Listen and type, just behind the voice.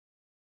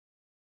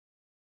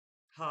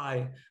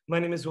Hi, my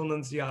name is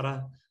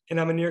Nunziata, and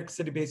I'm a New York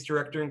City-based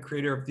director and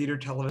creator of theater,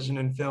 television,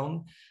 and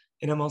film,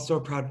 and I'm also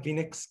a proud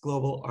FENIX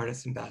Global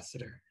Artist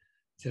Ambassador.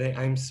 Today,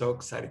 I'm so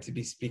excited to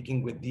be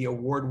speaking with the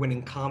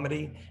award-winning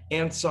comedy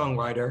and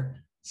songwriter,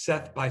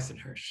 SETH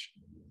BISEN-HERSH.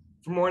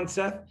 For more on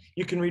Seth,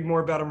 you can read more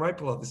about him right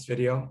below this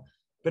video,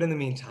 but in the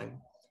meantime,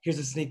 here's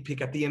a sneak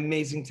peek at the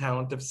amazing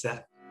talent of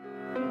Seth.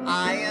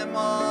 I am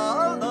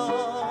all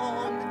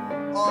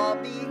alone, all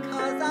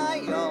because I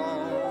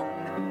own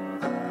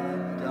a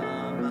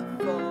dumb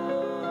phone.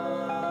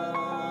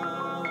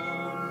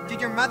 Did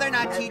your mother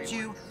not teach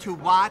you to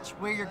watch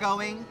where you're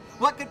going?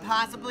 What could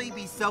possibly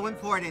be so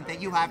important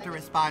that you have to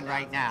respond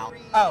right now?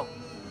 Oh,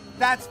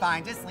 that's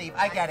fine, just leave,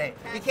 I get it.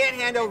 You can't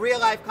handle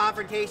real-life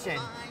confrontation.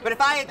 But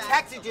if I had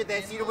texted you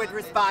this, you would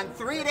respond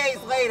 3 days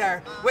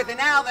later with an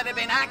L that had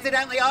been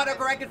accidentally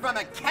autocorrected from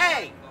a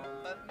K.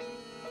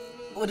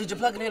 Well, did you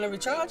plug it in and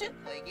recharge it?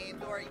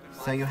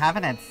 So you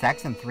haven't had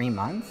sex in 3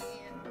 months?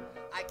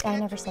 I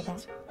never said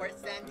that.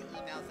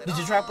 Did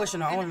you try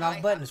pushing the on and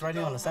off button? It's right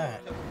here on the side.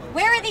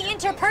 Where are the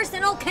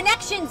interpersonal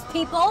connections,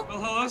 people?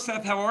 Well, hello,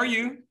 Seth. How are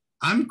you?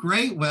 I'm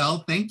great,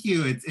 Will. Thank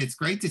you. It's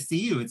great to see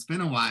you. It's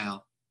been a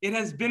while. It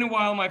has been a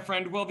while, my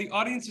friend. Well, the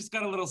audience just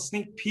got a little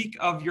sneak peek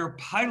of your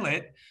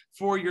pilot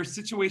for your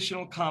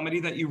situational comedy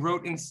that you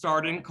wrote and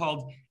starred in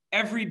called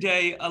Every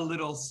Day a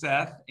Little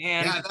Seth.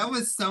 And yeah, that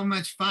was so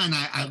much fun.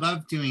 I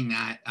love doing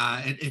that.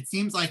 It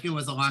seems like it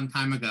was a long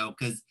time ago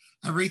because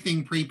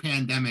everything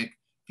pre-pandemic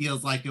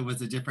feels like it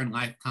was a different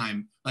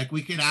lifetime. Like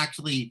we could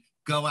actually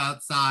go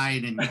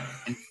outside and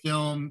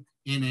film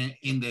in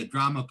the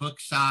drama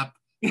bookshop.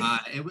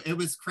 It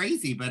was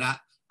crazy, but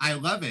I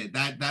love it.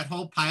 That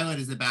whole pilot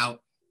is about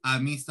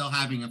me still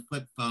having a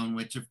flip phone,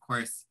 which of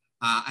course,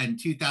 in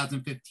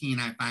 2015,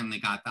 I finally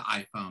got the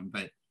iPhone.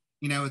 But,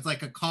 you know, it's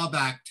like a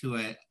callback to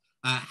a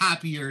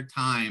happier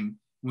time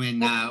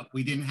when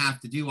we didn't have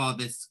to do all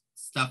this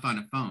stuff on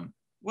a phone.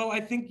 well,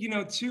 I think,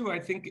 I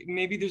think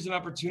maybe there's an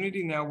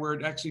opportunity now where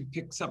it actually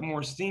picks up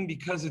more steam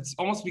because it's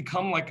almost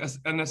become like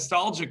a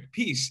nostalgic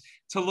piece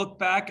to look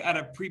back at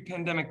a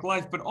pre-pandemic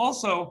life. But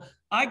also,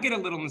 I get a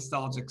little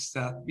nostalgic,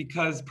 Seth,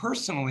 because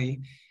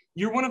personally,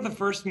 you're one of the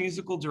first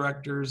musical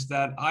directors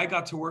that I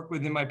got to work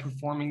with in my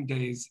performing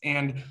days.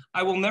 And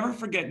I will never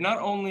forget not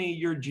only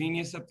your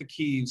genius at the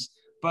keys,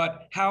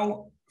 but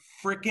how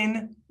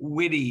frickin'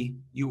 witty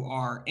you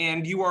are.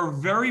 And you are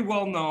very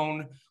well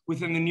known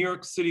within the New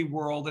York City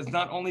world as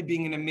not only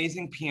being an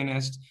amazing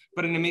pianist,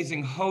 but an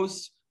amazing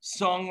host,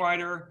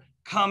 songwriter,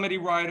 comedy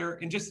writer,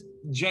 and just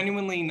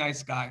genuinely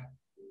nice guy.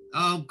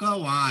 Oh,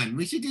 go on.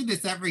 We should do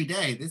this every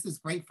day. This is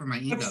great for my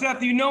ego. But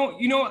Seth, you know,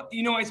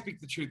 I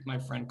speak the truth, my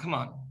friend. Come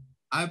on.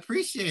 I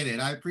appreciate it.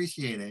 I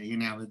appreciate it. You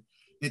know,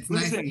 it's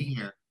nice to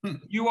hear.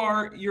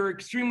 You're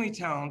extremely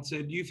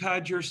talented. You've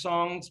had your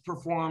songs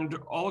performed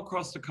all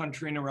across the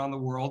country and around the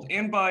world,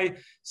 and by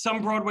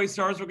some Broadway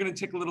stars. We're going to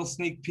take a little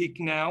sneak peek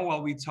now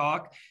while we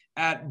talk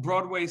at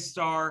Broadway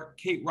star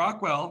Kate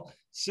Rockwell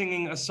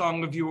singing a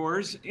song of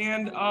yours.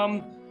 And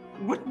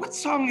what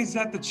song is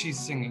that she's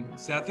singing,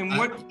 Seth? And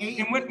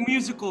what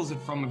musical is it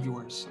from of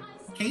yours?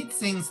 Kate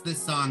sings the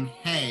song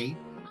Hey,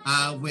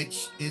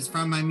 which is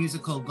from my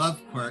musical Love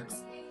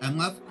Quirks. And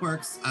Love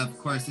Quirks, of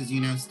course, as you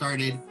know,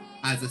 started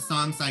as a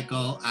song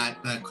cycle at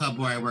the club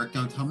where I worked,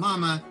 Don't Tell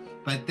Mama.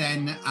 But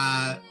then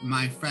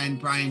my friend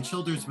Brian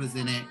Childers was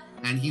in it,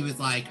 and he was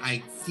like,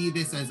 I see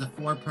this as a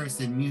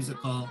 4-person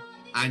musical.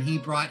 And he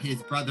brought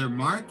his brother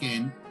Mark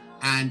in.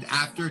 And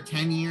after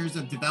 10 years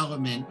of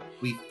development,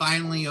 we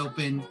finally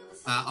opened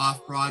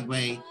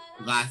off-Broadway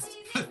last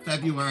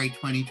February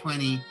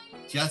 2020,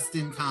 just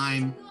in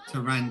time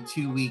to run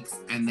 2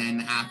 weeks and then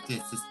have to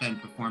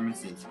suspend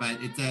performances. But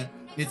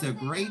it's a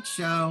great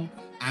show,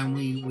 and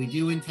we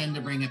do intend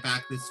to bring it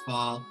back this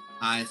fall.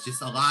 It's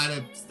just a lot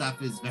of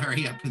stuff is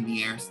very up in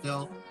the air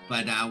still,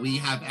 but we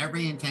have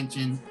every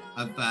intention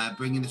of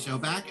bringing the show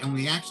back. And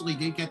we actually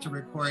did get to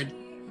record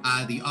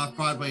the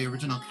off-Broadway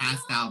original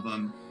cast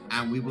album,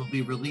 and we will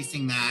be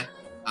releasing that.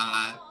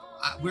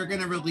 We're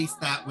going to release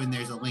that when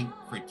there's a link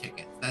for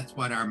tickets. That's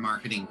what our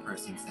marketing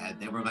person said.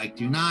 They were like,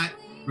 do not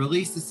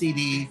release the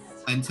CD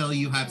until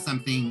you have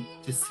something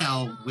to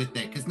sell with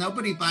it, because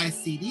nobody buys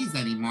CDs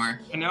anymore.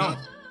 I know.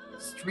 So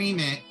stream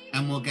it,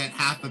 and we'll get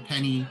half a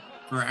penny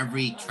for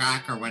every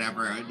track or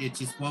whatever. It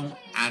just won't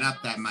add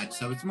up that much.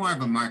 So it's more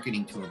of a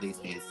marketing tool these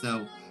days.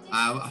 So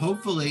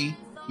hopefully,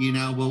 you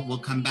know, we'll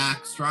come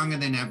back stronger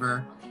than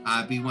ever,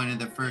 be one of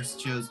the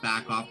first shows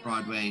back off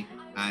Broadway,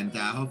 and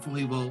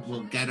hopefully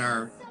we'll get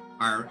our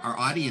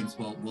audience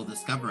will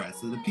discover us.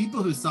 So the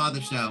people who saw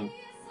the show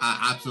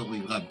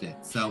absolutely loved it.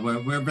 So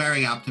we're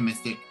very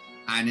optimistic.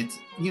 And it's,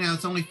 you know,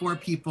 it's only 4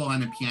 people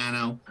on a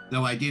piano,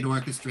 though I did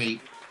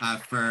orchestrate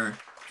for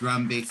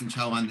drum, bass, and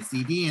cello on the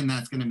CD, and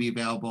that's going to be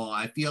available.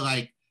 I feel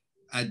like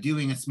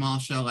doing a small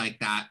show like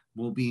that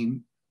will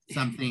be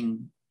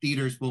something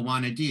theaters will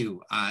want to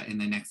do in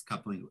the next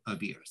couple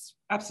of years.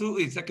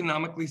 Absolutely. It's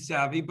economically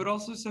savvy, but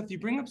also, Seth, you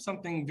bring up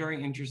something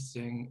very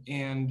interesting.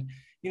 And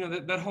you know,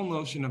 that whole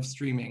notion of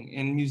streaming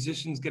and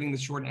musicians getting the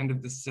short end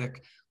of the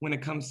stick when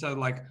it comes to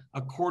like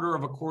a quarter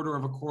of a quarter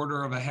of a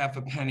quarter of a half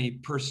a penny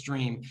per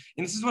stream.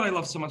 And this is what I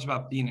love so much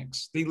about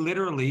FENIX. They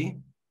literally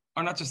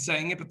are not just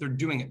saying it, but they're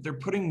doing it. They're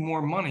putting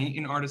more money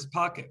in artists'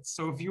 pockets.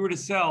 So if you were to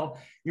sell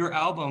your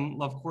album,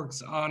 Love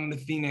Quirks, on the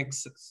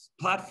FENIX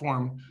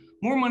platform,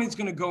 more money is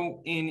going to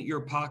go in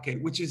your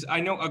pocket, which is,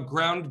 I know, a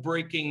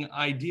groundbreaking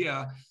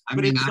idea.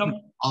 I'm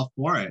all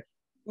for it.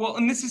 Well,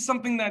 and this is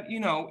something that, you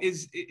know,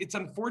 it's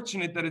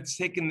unfortunate that it's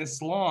taken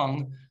this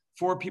long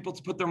for people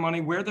to put their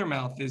money where their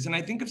mouth is. And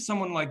I think of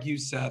someone like you,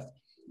 Seth,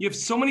 you have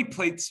so many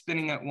plates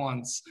spinning at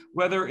once,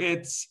 whether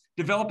it's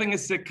developing a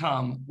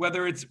sitcom,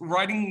 whether it's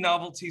writing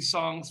novelty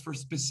songs for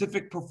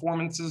specific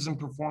performances and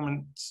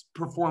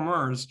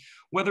performers,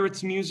 whether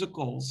it's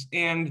musicals.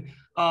 And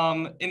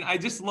I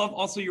just love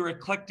also your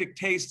eclectic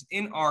taste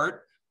in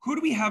art. Who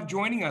do we have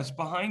joining us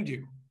behind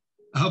you?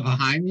 Oh,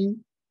 behind me?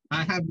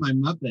 I have my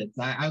Muppets.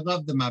 I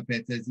love the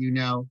Muppets, as you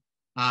know.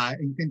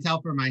 You can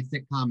tell from my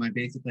sitcom, I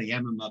basically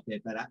am a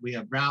Muppet, but we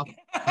have Ralph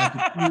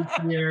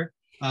here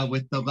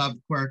with the Love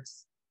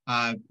Quirks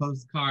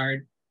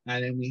postcard.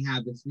 And then we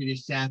have the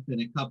Swedish Chef and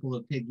a couple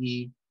of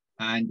Piggy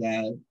and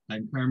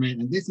Kermit.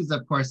 And this is,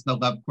 of course, the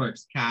Love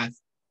Quirks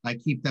cast. I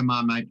keep them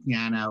on my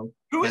piano.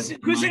 Who's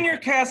in your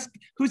cast?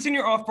 Who's in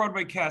your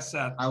off-Broadway cast,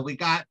 Seth? We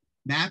got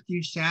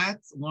Matthew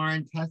Schatz,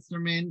 Lauren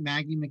Testerman,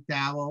 Maggie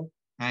McDowell,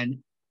 and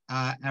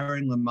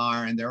Erin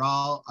Lamar. And they're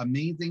all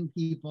amazing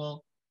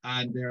people.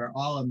 And they're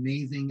all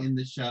amazing in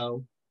the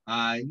show.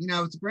 You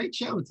know, it's a great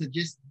show. It's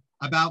just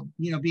about,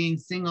 you know, being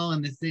single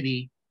in the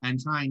city and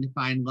trying to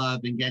find love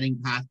and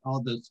getting past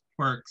all those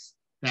quirks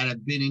that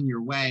have been in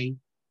your way.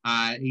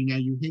 You know,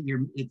 you hit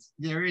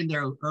they're in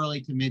their early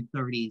to mid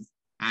 30s,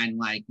 and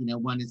like, you know,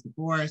 one is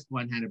divorced,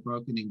 one had a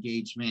broken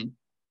engagement,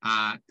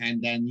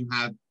 and then you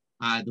have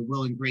the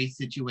Will and Grace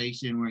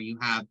situation where you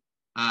have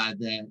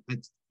the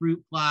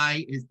fruit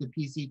fly is the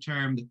PC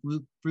term, the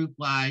fruit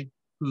fly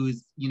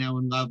who's, you know,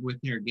 in love with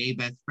her gay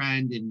best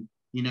friend, and,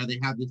 you know, they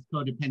have this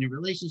codependent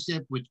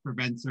relationship which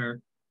prevents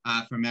her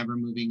from ever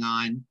moving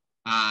on.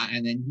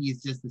 And then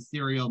he's just a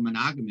serial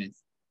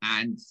monogamist.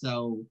 And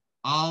so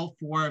all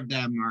four of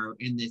them are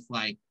in this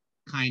like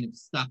kind of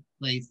stuck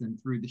place.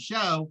 And through the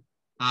show,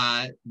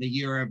 the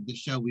year of the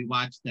show, we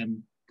watch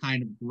them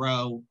kind of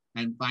grow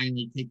and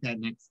finally take that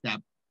next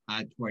step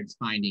towards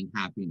finding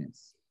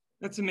happiness.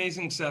 That's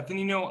amazing, Seth. And,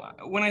 you know,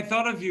 when I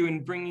thought of you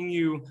and bringing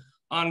you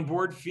on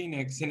board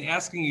FENIX and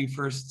asking you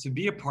first to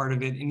be a part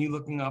of it, and you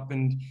looking up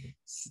and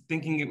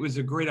thinking it was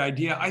a great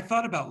idea, I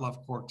thought about Love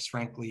Quirks,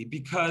 frankly,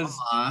 because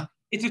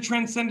it's a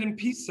transcendent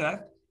piece,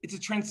 Seth. It's a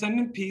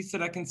transcendent piece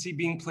that I can see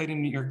being played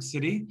in New York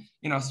City,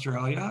 in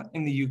Australia,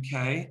 in the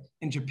UK,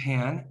 in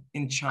Japan,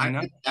 in China.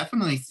 I could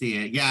definitely see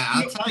it. Yeah,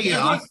 I'll tell you,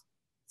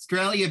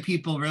 Australia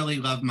people really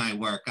love my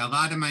work. A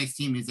lot of my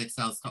scene music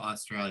sells to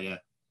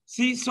Australia.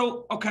 See,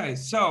 so, okay,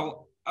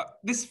 so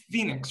this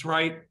FENIX,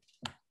 right?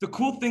 The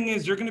cool thing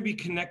is you're going to be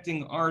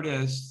connecting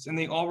artists, and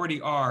they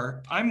already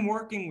are. I'm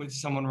working with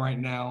someone right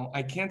now.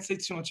 I can't say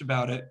too much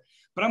about it,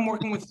 but I'm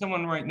working with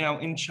someone right now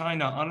in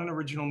China on an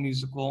original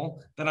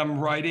musical that I'm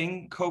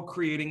writing,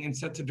 co-creating, and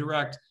set to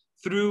direct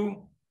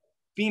through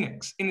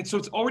FENIX. And so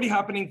it's already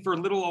happening for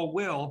little old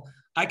Will.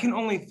 I can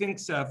only think,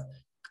 Seth,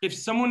 if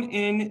someone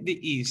in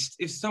the East,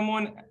 if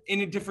someone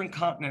in a different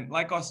continent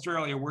like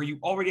Australia, where you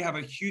already have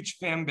a huge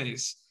fan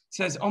base,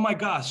 says, oh my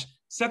gosh,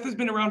 Seth has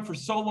been around for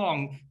so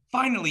long,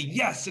 finally,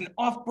 yes, an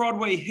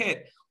off-Broadway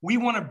hit, we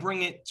want to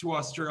bring it to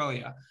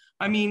Australia.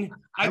 I mean,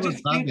 I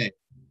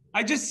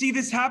just see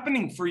this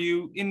happening for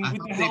you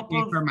with the help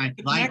of for my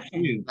flight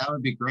too. That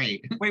would be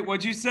great. Wait,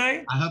 what'd you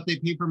say? I hope they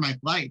pay for my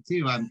flight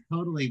too. I'm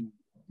totally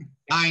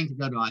dying to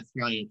go to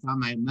Australia. It's on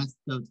my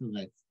must-go-to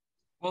list.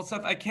 Well,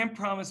 Seth, I can't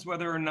promise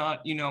whether or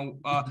not, you know,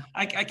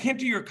 I can't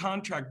do your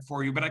contract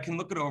for you, but I can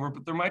look it over.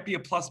 But there might be a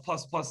plus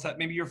that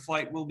maybe your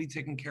flight will be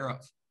taken care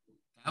of.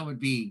 That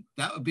would be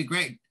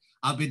great.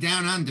 I'll be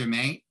down under,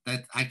 mate.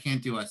 I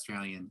can't do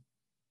Australian.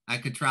 I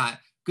could try.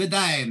 Good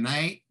day,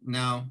 mate.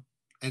 No,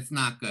 it's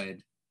not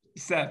good.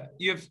 Seth,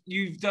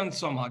 you've done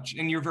so much,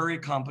 and you're very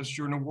accomplished.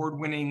 You're an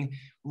award-winning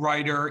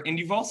writer, and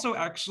you've also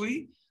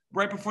actually,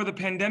 right before the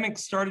pandemic,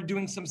 started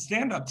doing some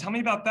stand-up. Tell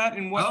me about that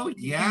and what. Oh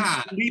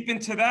yeah, leap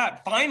into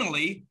that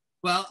finally.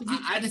 Well,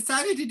 I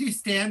decided to do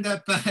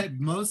stand-up, but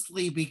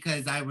mostly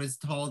because I was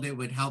told it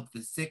would help the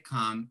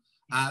sitcom.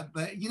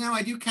 But you know,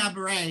 I do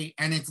cabaret,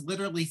 and it's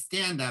literally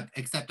stand-up,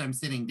 except I'm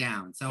sitting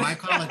down. So I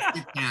call it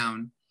sit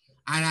down,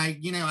 and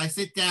I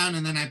sit down,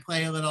 and then I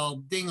play a little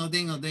dingle,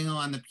 dingle, dingle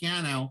on the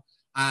piano.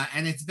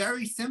 And it's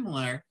very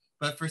similar,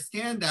 but for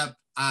stand-up,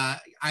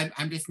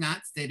 I'm just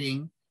not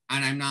sitting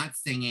and I'm not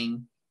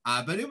singing.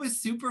 But it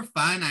was super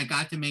fun. I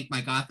got to make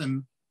my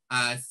Gotham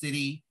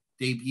City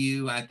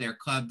debut at their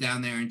club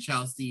down there in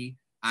Chelsea,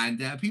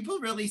 and people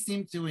really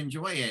seemed to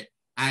enjoy it.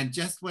 And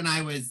just when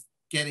I was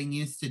getting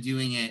used to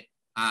doing it,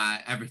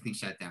 everything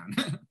shut down.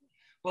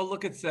 Well,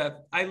 look at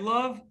Seth. I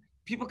love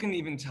people can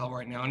even tell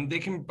right now, and they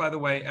can, by the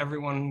way,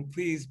 everyone,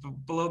 please,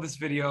 below this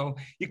video,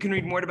 you can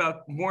read more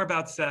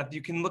about Seth.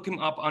 You can look him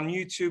up on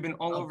YouTube and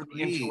all over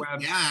the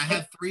interwebs. Yeah, I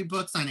have 3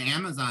 books on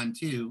Amazon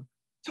too.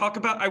 Talk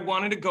about, I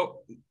wanted to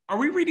go, are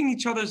we reading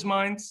each other's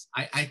minds?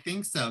 I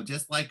think so,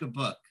 just like a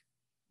book.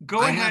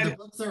 Go ahead. The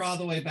books are all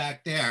the way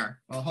back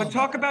there. Well, but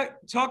talk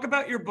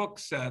about your book,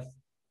 Seth.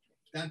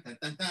 Dun, dun,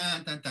 dun,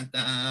 dun, dun, dun,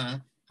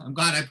 dun. I'm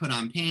glad I put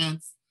on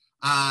pants.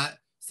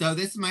 So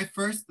this is my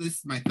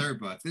 3rd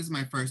book. This is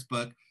my first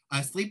book.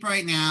 Sleep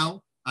Right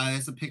Now.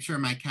 There's a picture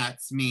of my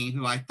cat Smee,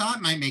 who I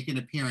thought might make an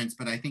appearance,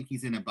 but I think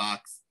he's in a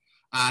box.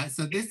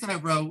 So this I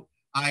wrote.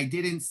 I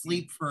didn't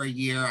sleep for a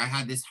year. I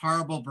had this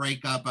horrible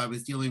breakup. I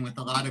was dealing with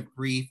a lot of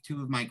grief.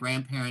 2 of my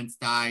grandparents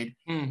died.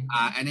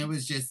 And it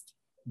was just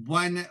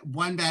one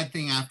bad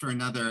thing after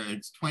another.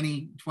 It's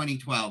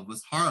 2012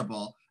 was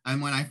horrible.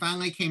 And when I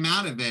finally came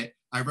out of it,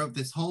 I wrote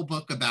this whole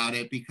book about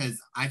it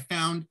because I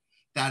found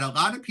that a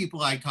lot of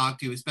people I talked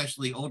to,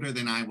 especially older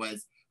than I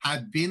was,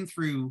 have been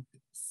through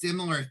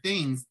similar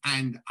things.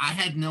 And I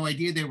had no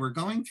idea they were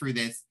going through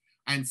this.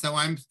 And so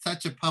I'm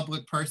such a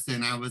public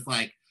person. I was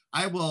like,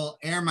 I will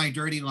air my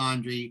dirty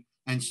laundry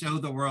and show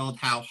the world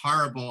how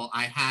horrible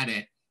I had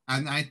it.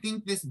 And I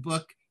think this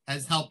book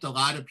has helped a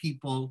lot of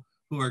people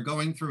who are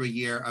going through a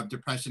year of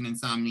depression,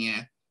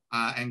 insomnia,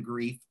 and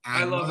grief.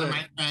 And I love one it. of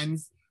my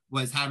friends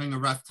was having a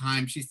rough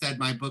time. She said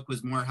my book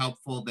was more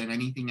helpful than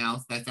anything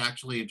else. That's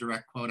actually a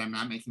direct quote. I'm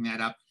not making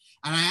that up.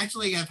 And I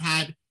actually have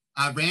had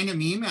random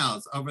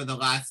emails over the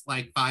last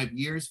like 5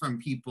 years from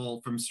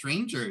people, from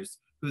strangers,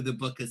 who the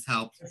book has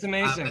helped. It's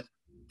amazing.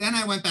 Then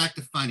I went back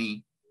to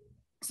funny.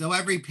 So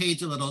every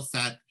page a little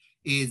Seth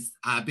is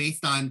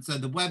based on, so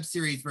the web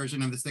series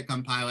version of the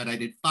sitcom pilot, I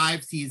did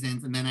 5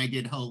 seasons, and then I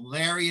did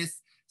hilarious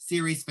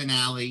series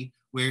finale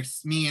where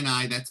Smee and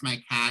I, that's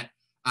my cat,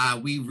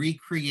 we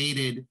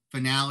recreated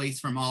finales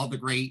from all the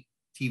great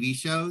TV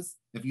shows.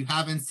 If you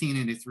haven't seen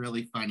it, it's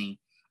really funny.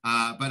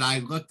 But I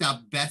looked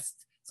up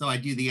best, so I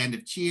do the end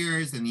of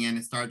Cheers and the end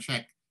of Star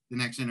Trek, The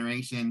Next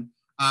Generation.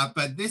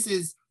 But this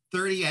is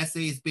 30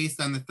 essays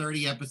based on the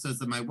 30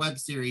 episodes of my web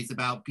series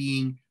about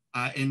being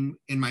in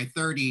my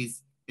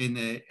 30s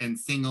and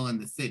single in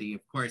the city.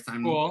 Of course,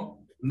 I'm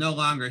no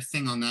longer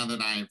single now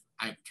that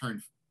I've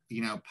turned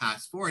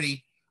past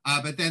 40.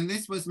 But then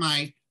this was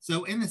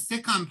so in the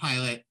sitcom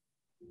pilot,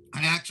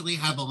 I actually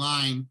have a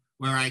line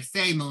where I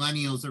say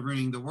millennials are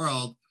ruining the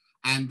world,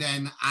 and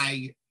then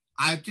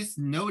I've just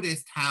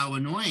noticed how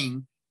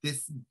annoying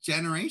this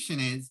generation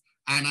is,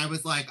 and I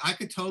was like, I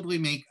could totally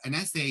make an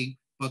essay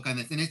book on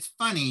this. And it's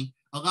funny,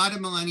 a lot of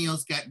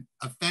millennials get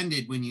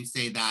offended when you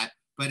say that,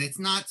 but it's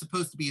not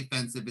supposed to be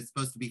offensive. It's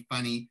supposed to be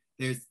funny.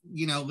 There's,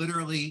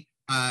 literally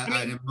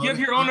an you have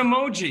your own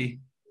emoji.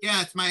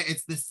 Yeah,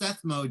 it's the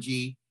Seth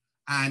emoji.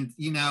 And,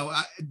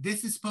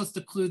 this is supposed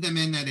to clue them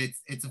in that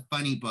it's a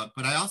funny book.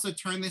 But I also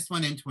turned this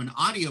one into an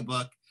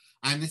audiobook.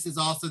 And this is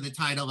also the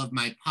title of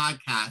my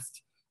podcast.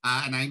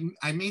 And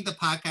I made the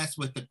podcast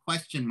with a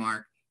question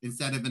mark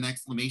instead of an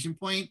exclamation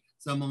point.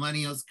 So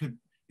millennials could,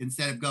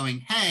 instead of going,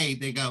 hey,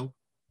 they go,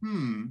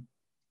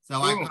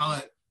 So I call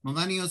it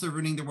Millennials Are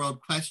Ruining the World ?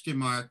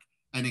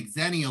 An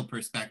exennial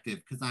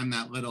perspective, because I'm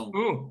that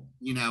little,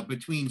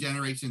 between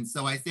generations.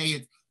 So I say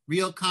it's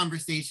real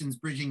conversations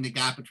bridging the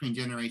gap between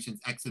generations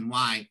X and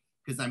Y,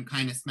 because I'm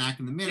kind of smack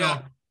in the middle.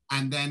 Yeah.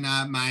 And then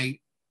my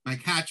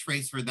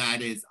catchphrase for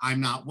that is,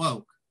 I'm not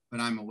woke, but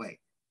I'm awake.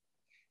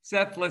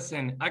 Seth,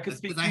 listen, I could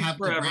speak to you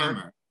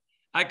forever.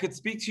 I could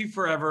speak to you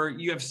forever.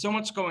 You have so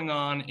much going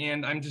on,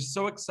 and I'm just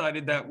so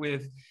excited that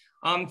with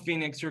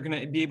FENIX, you're going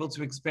to be able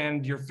to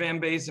expand your fan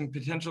base and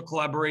potential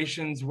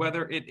collaborations,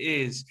 whether it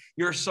is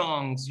your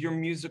songs, your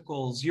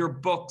musicals, your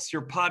books,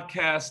 your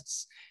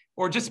podcasts,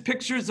 or just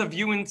pictures of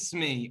you and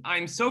Smee.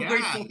 I'm so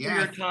grateful for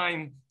your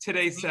time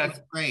today, Seth.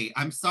 That's great.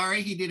 I'm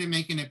sorry he didn't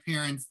make an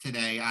appearance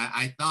today.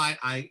 I thought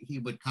he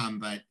would come,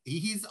 but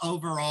he's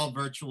overall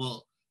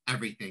virtual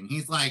everything.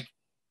 He's like,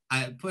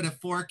 I put a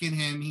fork in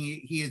him.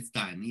 He is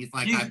done. He's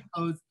like, I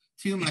posed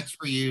too much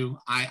for you.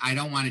 I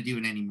don't want to do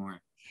it anymore.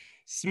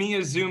 Smee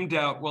is zoomed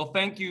out. Well,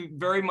 thank you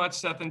very much,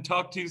 Seth, and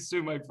talk to you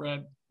soon, my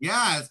friend.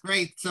 Yeah, it's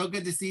great. So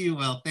good to see you,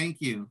 Will. Thank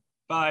you.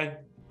 Bye.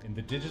 In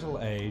the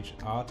digital age,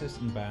 artists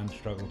and bands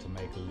struggle to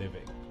make a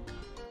living.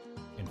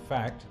 In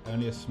fact,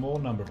 only a small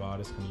number of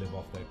artists can live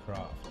off their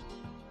craft.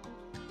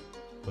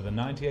 For the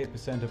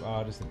 98% of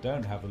artists that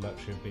don't have the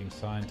luxury of being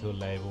signed to a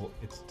label,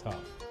 it's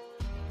tough.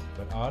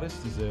 But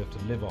artists deserve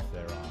to live off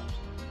their art.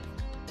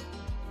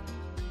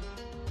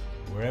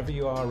 Wherever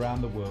you are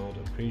around the world,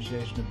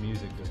 appreciation of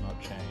music does not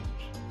change.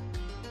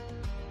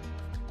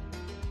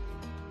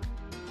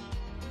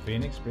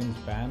 FENIX brings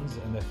bands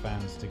and their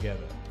fans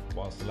together,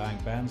 whilst allowing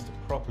bands to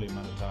properly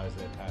monetize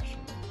their passion.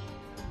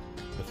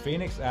 The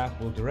FENIX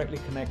app will directly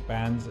connect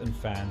bands and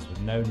fans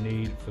with no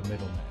need for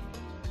middlemen.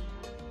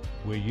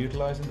 We're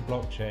utilizing the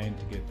blockchain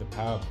to give the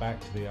power back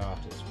to the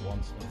artist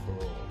once and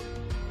for all.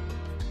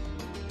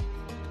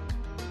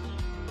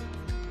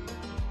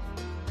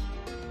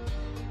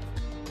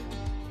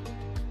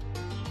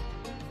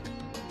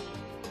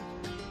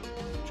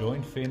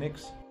 Join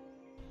FENIX,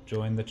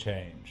 join the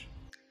change.